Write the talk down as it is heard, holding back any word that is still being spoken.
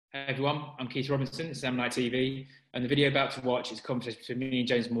Hey everyone, I'm Keith Robinson, it's Sam Night TV, and the video about to watch is a conversation between me and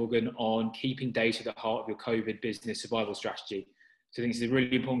James Morgan on keeping data at the heart of your COVID business survival strategy. So I think it's a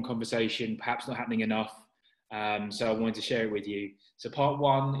really important conversation, perhaps not happening enough, so I wanted to share it with you. So part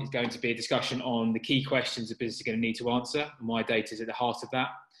one is going to be a discussion on the key questions a business is going to need to answer, and why data is at the heart of that.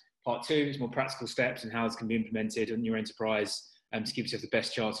 Part two is more practical steps and how this can be implemented in your enterprise to give yourself the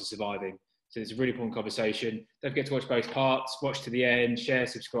best chance of surviving. So it's a really important conversation. Don't forget to watch both parts, watch to the end, share,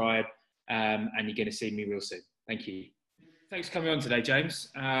 subscribe, and you're going to see me real soon. Thank you. Thanks for coming on today, James.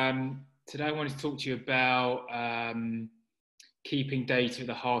 Today I wanted to talk to you about keeping data at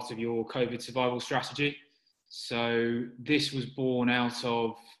the heart of your COVID survival strategy. So this was born out of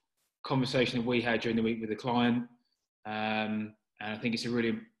a conversation that we had during the week with a client. And I think it's a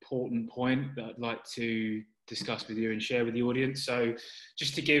really important point that I'd like to discuss with you and share with the audience. So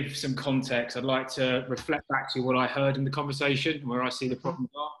just to give some context, I'd like to reflect back to what I heard in the conversation, where I see the problems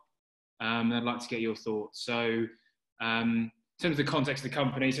are, and I'd like to get your thoughts. So in terms of the context of the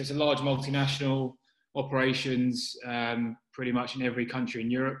company, so it's a large multinational operations, pretty much in every country in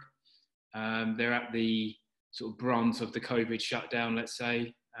Europe. They're at the sort of brunt of the COVID shutdown, let's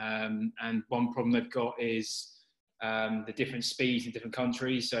say. And one problem they've got is the different speeds in different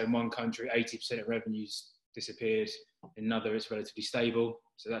countries. So in one country, 80% of revenues disappeared. In another, it's relatively stable.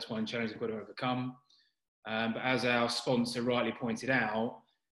 So that's one challenge we've got to overcome. But as our sponsor rightly pointed out,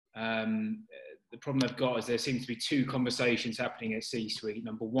 the problem they've got is there seems to be two conversations happening at C-suite.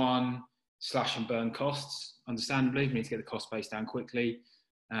 Number one, slash and burn costs. Understandably, we need to get the cost base down quickly.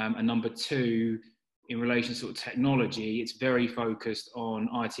 And number two, in relation to sort of technology, it's very focused on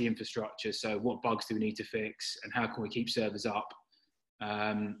IT infrastructure. So what bugs do we need to fix and how can we keep servers up?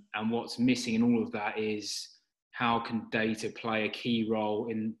 And what's missing in all of that is how can data play a key role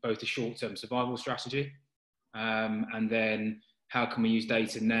in both the short-term survival strategy and then how can we use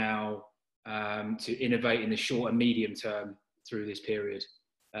data now to innovate in the short and medium term through this period.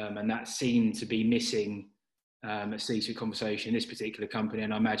 And that seemed to be missing a C-suite conversation in this particular company,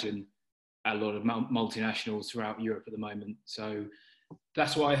 and I imagine a lot of multinationals throughout Europe at the moment. So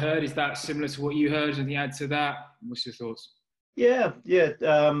that's what I heard. Is that similar to what you heard? Anything to add to that? What's your thoughts? Yeah,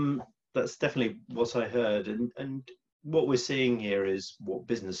 that's definitely what I heard. And what we're seeing here is what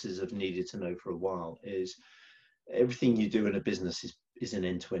businesses have needed to know for a while is everything you do in a business is an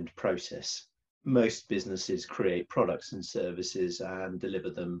end-to-end process. Most businesses create products and services and deliver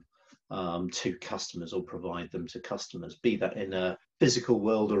them to customers or provide them to customers, be that in a physical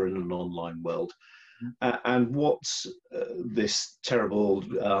world or in an online world. And what this terrible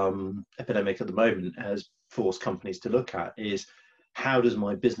epidemic at the moment has forced companies to look at is how does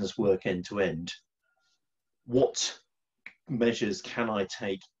my business work end to end? What measures can I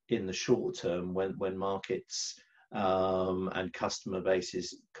take in the short term when markets and customer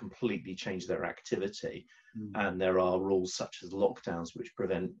bases completely change their activity? And there are rules such as lockdowns which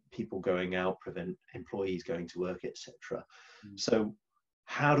prevent people going out, prevent employees going to work, etc. So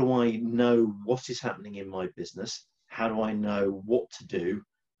how do I know what is happening in my business? How do I know what to do?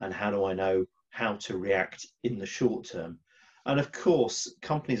 And how do I know how to react in the short term? And of course,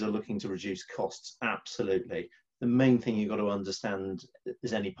 companies are looking to reduce costs, absolutely. The main thing you've got to understand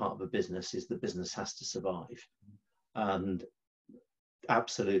as any part of a business is the business has to survive. And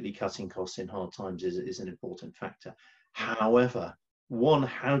absolutely cutting costs in hard times is an important factor. However, one,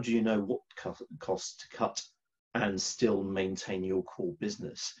 how do you know what costs to cut and still maintain your core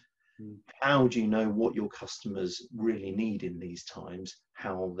business? How do you know what your customers really need in these times,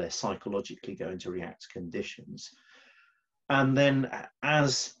 how they're psychologically going to react to conditions? And then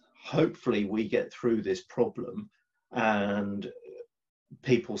as hopefully we get through this problem and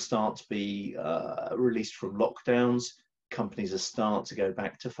people start to be released from lockdowns, companies are start to go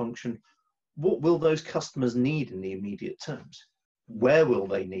back to function, what will those customers need in the immediate terms? Where will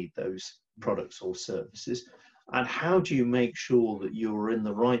they need those products or services? And how do you make sure that you're in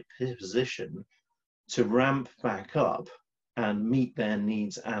the right position to ramp back up and meet their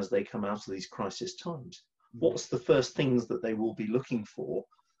needs as they come out of these crisis times? What's the first things that they will be looking for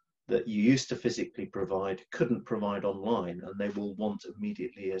that you used to physically provide, couldn't provide online, and they will want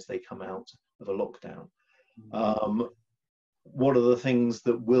immediately as they come out of a lockdown? What are the things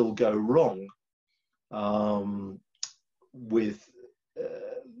that will go wrong with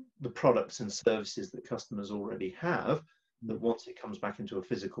the products and services that customers already have, that once it comes back into a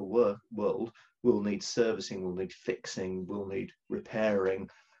physical world, will need servicing, will need fixing, will need repairing,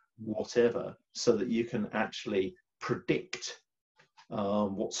 whatever, so that you can actually predict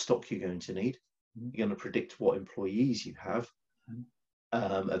what stock you're going to need. You're going to predict what employees you have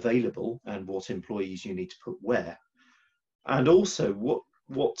available and what employees you need to put where. And also, what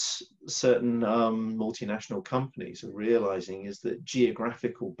what certain multinational companies are realizing is that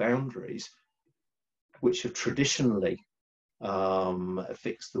geographical boundaries, which have traditionally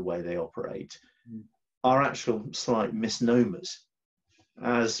fixed the way they operate, are actual slight misnomers.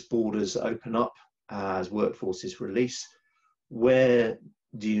 As borders open up, as workforces release, where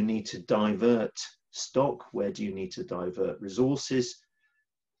do you need to divert stock? Where do you need to divert resources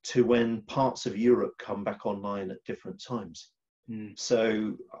to when parts of Europe come back online at different times?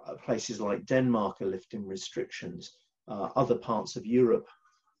 So places like Denmark are lifting restrictions. Other parts of Europe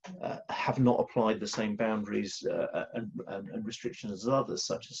have not applied the same boundaries and restrictions as others,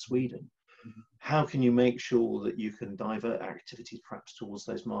 such as Sweden. How can you make sure that you can divert activities perhaps towards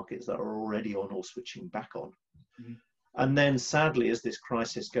those markets that are already on or switching back on? And then sadly, as this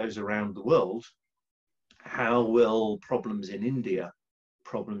crisis goes around the world, how will problems in India,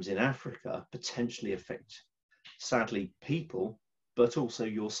 problems in Africa potentially affect, sadly, people, but also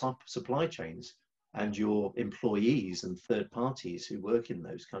your supply chains and your employees and third parties who work in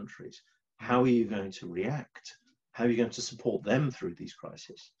those countries? How are you going to react? How are you going to support them through these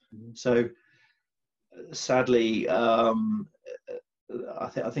crises? So sadly, I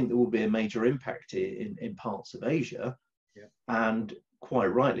think there will be a major impact in parts of Asia. And quite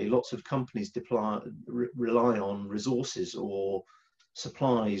rightly, lots of companies rely on resources or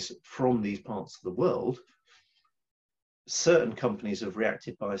supplies from these parts of the world. Certain companies have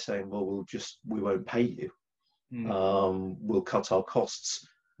reacted by saying, well, we won't pay you. We'll cut our costs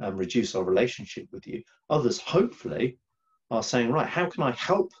and reduce our relationship with you. Others, hopefully, are saying, right, how can I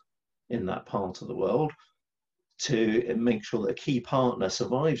help in that part of the world to make sure that a key partner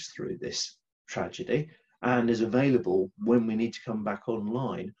survives through this tragedy and is available when we need to come back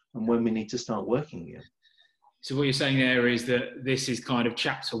online and when we need to start working again? So what you're saying there is that this is kind of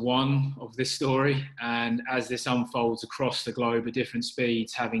chapter one of this story, and as this unfolds across the globe at different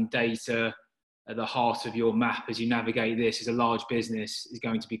speeds, having data at the heart of your map as you navigate this as a large business is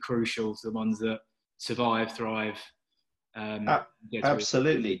going to be crucial to the ones that survive, thrive.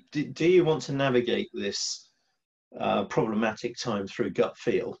 Absolutely. Do you want to navigate this problematic time through gut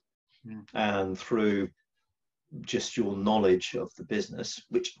feel and through just your knowledge of the business,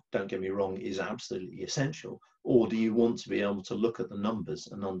 which, don't get me wrong, is absolutely essential? Or do you want to be able to look at the numbers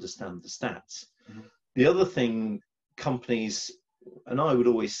and understand the stats? The other thing companies, and I would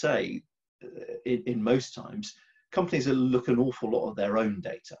always say in most times, companies look an awful lot of their own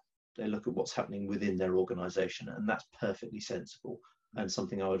data. They look at what's happening within their organization, and that's perfectly sensible and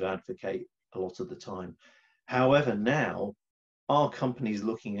something I would advocate a lot of the time. However, now, are companies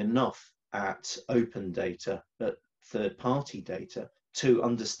looking enough at open data, at third-party data, to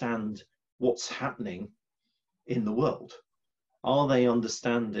understand what's happening in the world? Are they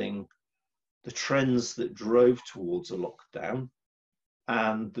understanding the trends that drove towards a lockdown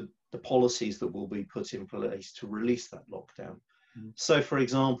and the policies that will be put in place to release that lockdown? So, for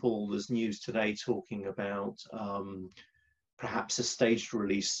example, there's news today talking about perhaps a staged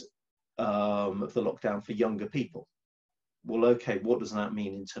release of the lockdown for younger people. Well, okay, what does that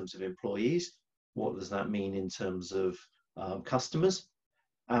mean in terms of employees? What does that mean in terms of customers?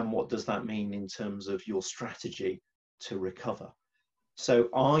 And what does that mean in terms of your strategy to recover? So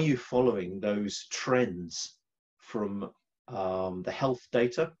are you following those trends from the health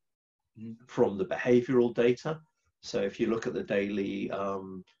data, from the behavioral data? So if you look at the daily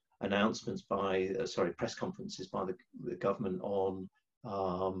announcements press conferences by the government on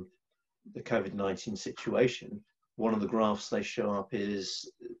the COVID-19 situation, one of the graphs they show up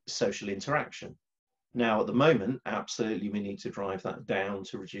is social interaction. Now, at the moment, absolutely, we need to drive that down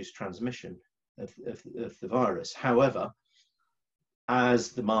to reduce transmission of the virus. However,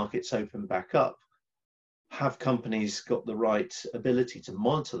 as the markets open back up, have companies got the right ability to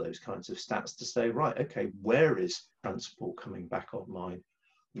monitor those kinds of stats to say, right, okay, where is transport coming back online?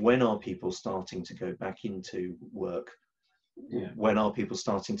 When are people starting to go back into work? When are people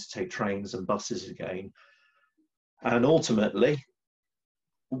starting to take trains and buses again? And ultimately,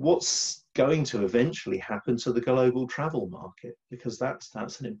 what's going to eventually happen to the global travel market? Because that's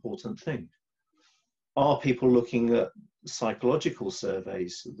an important thing. Are people looking at psychological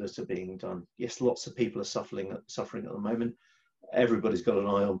surveys that are being done? Yes, lots of people are suffering at the moment. Everybody's got an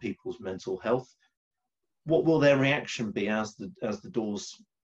eye on people's mental health. What will their reaction be as the doors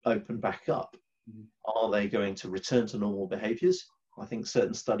open back up? Are they going to return to normal behaviors? I think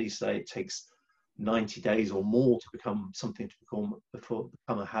certain studies say it takes 90 days or more to become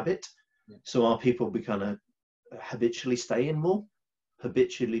a habit. So are people going to habitually stay in more,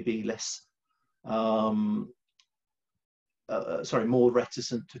 habitually be less more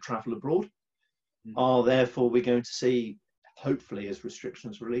reticent to travel abroad? Are therefore we're going to see hopefully, as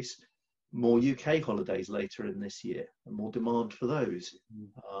restrictions release, more UK holidays later in this year and more demand for those.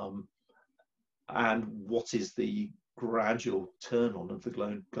 And what is the gradual turn on of the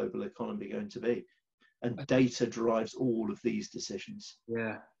global economy going to be? And data drives all of these decisions.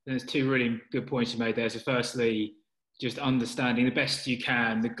 Yeah, there's two really good points you made there. So firstly, just understanding the best you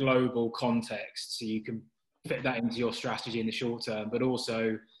can the global context so you can fit that into your strategy in the short term, but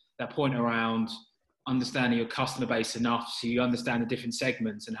also that point around understanding your customer base enough so you understand the different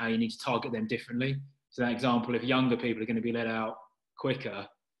segments and how you need to target them differently. So that example, if younger people are going to be let out quicker,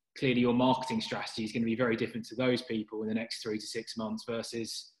 clearly your marketing strategy is going to be very different to those people in the next 3 to 6 months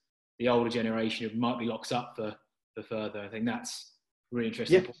versus the older generation who might be locked up for further. I think that's really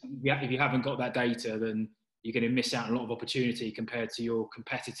interesting. Yeah. If you haven't got that data, then you're going to miss out on a lot of opportunity compared to your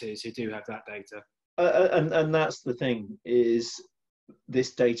competitors who do have that data. And that's the thing, is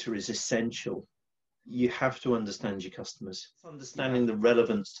this data is essential. You have to understand your customers, understanding the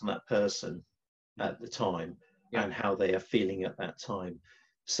relevance to that person at the time and how they are feeling at that time.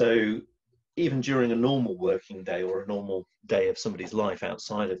 So even during a normal working day or a normal day of somebody's life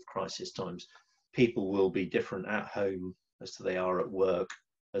outside of crisis times, people will be different at home as they are at work,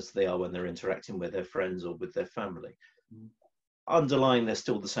 as they are when they're interacting with their friends or with their family. Underlying, they're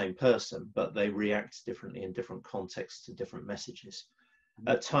still the same person, but they react differently in different contexts to different messages.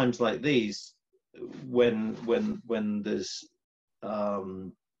 At times like these, when there's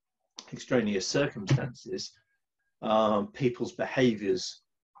extraneous circumstances, people's behaviors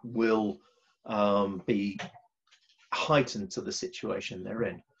will be heightened to the situation they're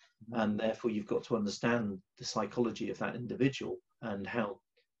in, and therefore you've got to understand the psychology of that individual and how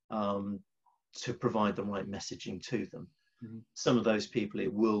to provide the right messaging to them. Some of those people,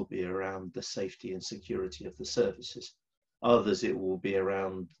 it will be around the safety and security of the services. Others, it will be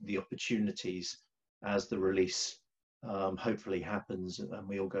around the opportunities as the release hopefully happens and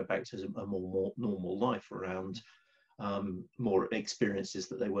we all go back to a more normal life, around more experiences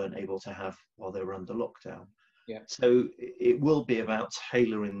that they weren't able to have while they were under lockdown. So it will be about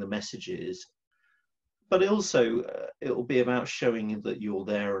tailoring the messages, but also it will be about showing that you're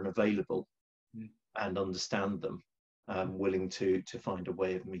there and available and understand them, willing to find a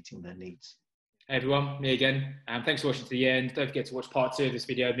way of meeting their needs. Hey everyone, me again. Thanks for watching to the end. Don't forget to watch part 2 of this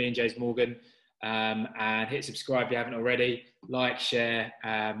video, me and James Morgan, and hit subscribe if you haven't already. Like, share,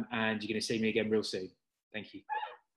 and you're going to see me again real soon. Thank you.